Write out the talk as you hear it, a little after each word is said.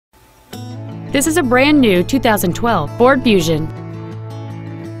This is a brand new 2012 Ford Fusion.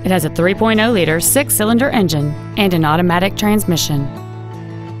 It has a 3.0-liter six-cylinder engine and an automatic transmission.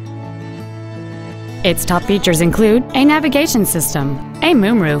 Its top features include a navigation system, a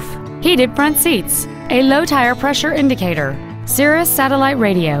moonroof, heated front seats, a low tire pressure indicator, Sirius satellite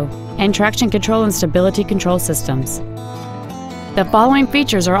radio, and traction control and stability control systems. The following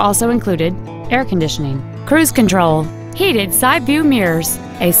features are also included: air conditioning, cruise control, heated side view mirrors,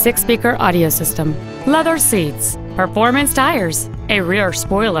 a 6-speaker audio system, leather seats, performance tires, a rear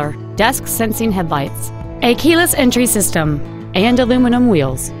spoiler, dusk sensing headlights, a keyless entry system, and aluminum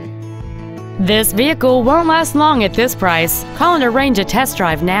wheels. This vehicle won't last long at this price. Call and arrange a test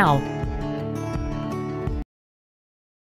drive now.